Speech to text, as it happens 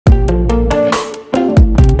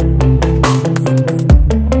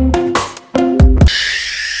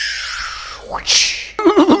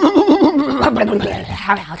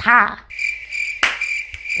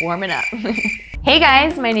Warming up. Hey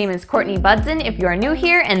guys, my name is Courtney Budson if you are new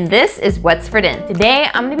here, and this is What's for Din. Today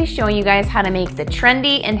I'm going to be showing you guys how to make the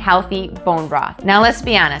trendy and healthy bone broth. Now let's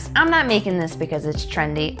be honest, I'm not making this because it's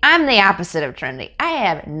trendy. I'm the opposite of trendy. I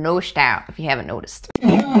have no style, if you haven't noticed.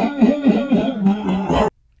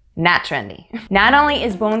 Not trendy. Not only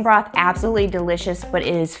is bone broth absolutely delicious, but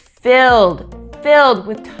it is filled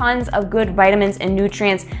with tons of good vitamins and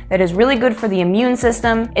nutrients that is really good for the immune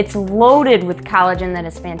system. It's loaded with collagen that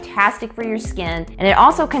is fantastic for your skin, and it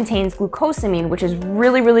also contains glucosamine, which is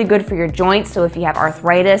really good for your joints. So if you have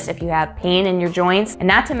arthritis, if you have pain in your joints, and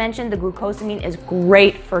not to mention the glucosamine is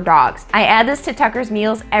great for dogs. I add this to Tucker's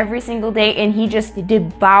meals every single day and he just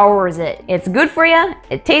devours it. It's good for you,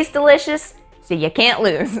 it tastes delicious, so you can't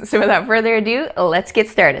lose. So without further ado, let's get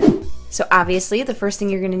started. So obviously the first thing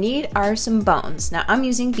you're gonna need are some bones. Now I'm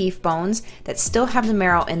using beef bones that still have the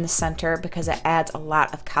marrow in the center because it adds a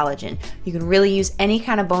lot of collagen. You can really use any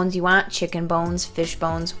kind of bones you want, chicken bones, fish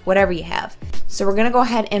bones, whatever you have. So we're gonna go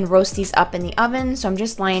ahead and roast these up in the oven. So I'm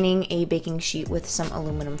just lining a baking sheet with some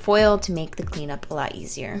aluminum foil to make the cleanup a lot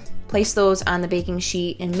easier. Place those on the baking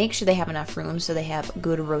sheet and make sure they have enough room so they have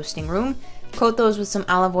good roasting room. Coat those with some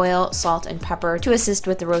olive oil, salt, and pepper to assist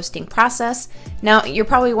with the roasting process. Now, you're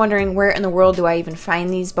probably wondering, where in the world do I even find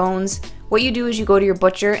these bones? What you do is you go to your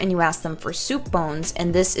butcher and you ask them for soup bones,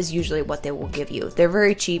 and this is usually what they will give you. They're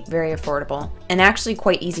very cheap, very affordable, and actually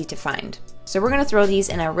quite easy to find. So we're gonna throw these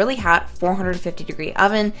in a really hot 450-degree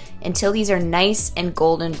oven until these are nice and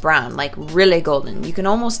golden brown, like really golden. You can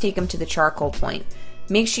almost take them to the charcoal point.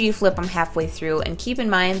 Make sure you flip them halfway through, and keep in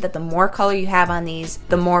mind that the more color you have on these,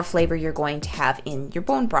 the more flavor you're going to have in your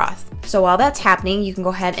bone broth. So while that's happening, you can go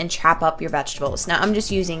ahead and chop up your vegetables. Now I'm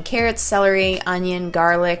just using carrots, celery, onion,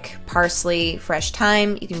 garlic, parsley, fresh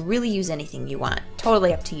thyme. You can really use anything you want,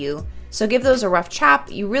 totally up to you. So give those a rough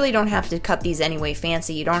chop. You really don't have to cut these anyway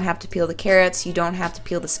fancy. You don't have to peel the carrots, you don't have to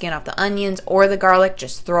peel the skin off the onions or the garlic.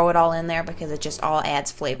 Just throw it all in there because it just all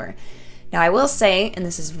adds flavor. Now I will say, and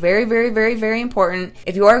this is very important,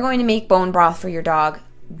 if you are going to make bone broth for your dog,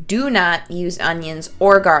 do not use onions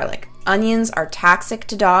or garlic. Onions are toxic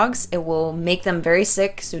to dogs. It will make them very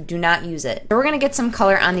sick, so do not use it. So we're gonna get some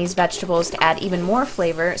color on these vegetables to add even more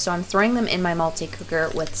flavor, so I'm throwing them in my multi-cooker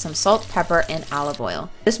with some salt, pepper, and olive oil.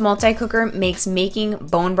 This multi-cooker makes making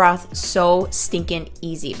bone broth so stinking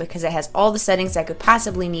easy because it has all the settings I could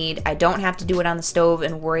possibly need. I don't have to do it on the stove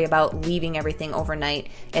and worry about leaving everything overnight.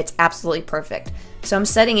 It's absolutely perfect. So I'm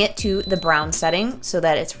setting it to the brown setting so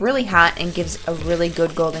that it's really hot and gives a really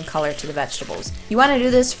good golden color to the vegetables. You want to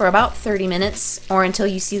do this for about 30 minutes or until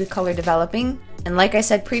you see the color developing. And like I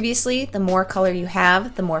said previously, the more color you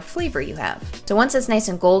have, the more flavor you have. So once it's nice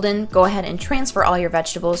and golden, go ahead and transfer all your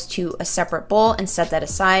vegetables to a separate bowl and set that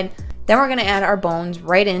aside. Then we're going to add our bones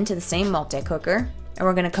right into the same multi-cooker. And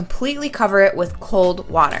we're going to completely cover it with cold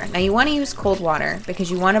water. Now you want to use cold water because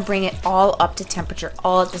you want to bring it all up to temperature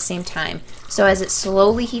all at the same time. So as it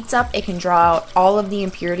slowly heats up, it can draw out all of the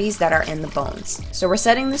impurities that are in the bones. So we're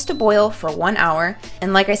setting this to boil for 1 hour.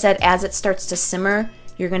 And like I said, as it starts to simmer,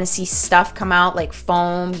 you're going to see stuff come out like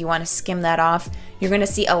foam. You want to skim that off. You're going to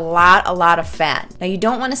see a lot of fat. Now you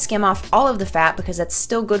don't want to skim off all of the fat because that's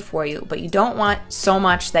still good for you, but you don't want so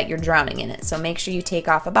much that you're drowning in it. So make sure you take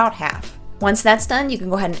off about half. Once that's done, you can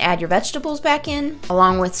go ahead and add your vegetables back in,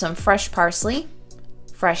 along with some fresh parsley,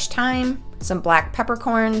 fresh thyme, some black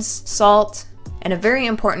peppercorns, salt, and a very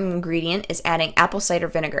important ingredient is adding apple cider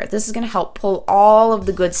vinegar. This is going to help pull all of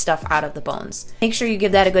the good stuff out of the bones. Make sure you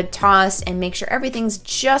give that a good toss and make sure everything's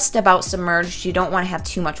just about submerged. You don't want to have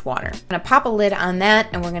too much water. I'm going to pop a lid on that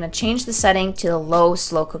and we're going to change the setting to the low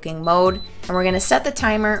slow cooking mode. And we're going to set the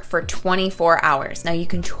timer for 24 hours. Now you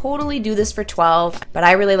can totally do this for 12, but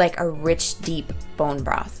I really like a rich, deep bone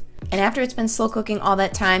broth. And after it's been slow cooking all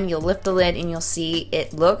that time, you'll lift the lid and you'll see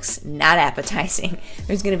it looks not appetizing.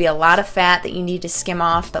 There's going to be a lot of fat that you need to skim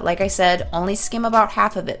off, but like I said, only skim about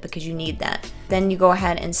half of it because you need that. Then you go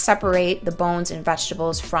ahead and separate the bones and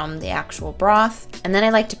vegetables from the actual broth. And then I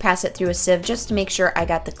like to pass it through a sieve just to make sure I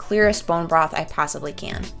got the clearest bone broth I possibly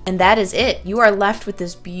can. And that is it. You are left with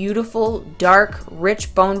this beautiful, dark,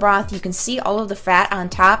 rich bone broth. You can see all of the fat on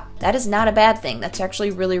top. That is not a bad thing. That's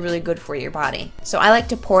actually really good for your body. So I like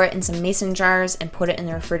to pour it in some mason jars and put it in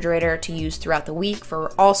the refrigerator to use throughout the week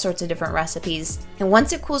for all sorts of different recipes. And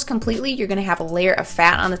once it cools completely, you're gonna have a layer of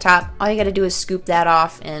fat on the top. All you gotta do is scoop that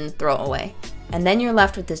off and throw it away. And then you're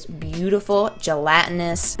left with this beautiful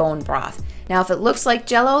gelatinous bone broth. Now, if it looks like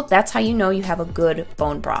Jell-O, that's how you know you have a good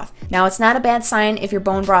bone broth. Now, it's not a bad sign if your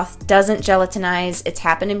bone broth doesn't gelatinize. It's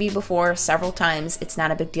happened to me before several times. It's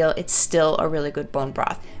not a big deal. It's still a really good bone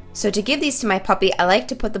broth. So to give these to my puppy, I like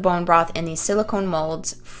to put the bone broth in these silicone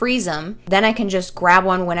molds, freeze them, then I can just grab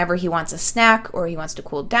one whenever he wants a snack or he wants to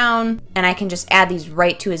cool down, and I can just add these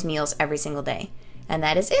right to his meals every single day. And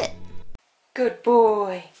that is it. Good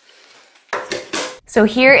boy. So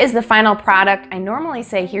here is the final product. I normally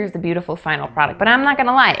say here's the beautiful final product, but I'm not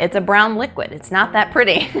gonna lie, it's a brown liquid. It's not that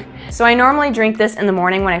pretty. So I normally drink this in the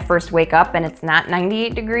morning when I first wake up and it's not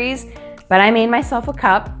 98 degrees, but I made myself a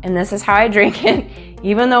cup and this is how I drink it,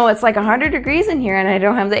 even though it's like 100 degrees in here and I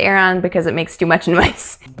don't have the air on because it makes too much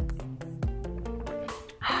noise.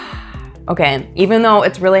 Okay, even though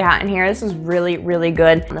it's really hot in here, this is really, really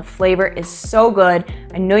good. And the flavor is so good.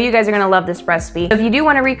 I know you guys are gonna love this recipe. So if you do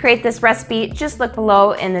wanna recreate this recipe, just look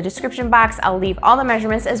below in the description box. I'll leave all the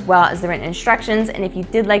measurements as well as the written instructions. And if you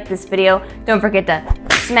did like this video, don't forget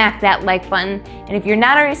to smack that like button. And if you're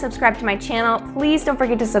not already subscribed to my channel, please don't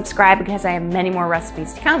forget to subscribe because I have many more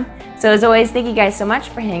recipes to come. So as always, thank you guys so much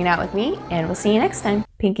for hanging out with me and we'll see you next time.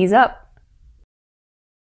 Pinkies up.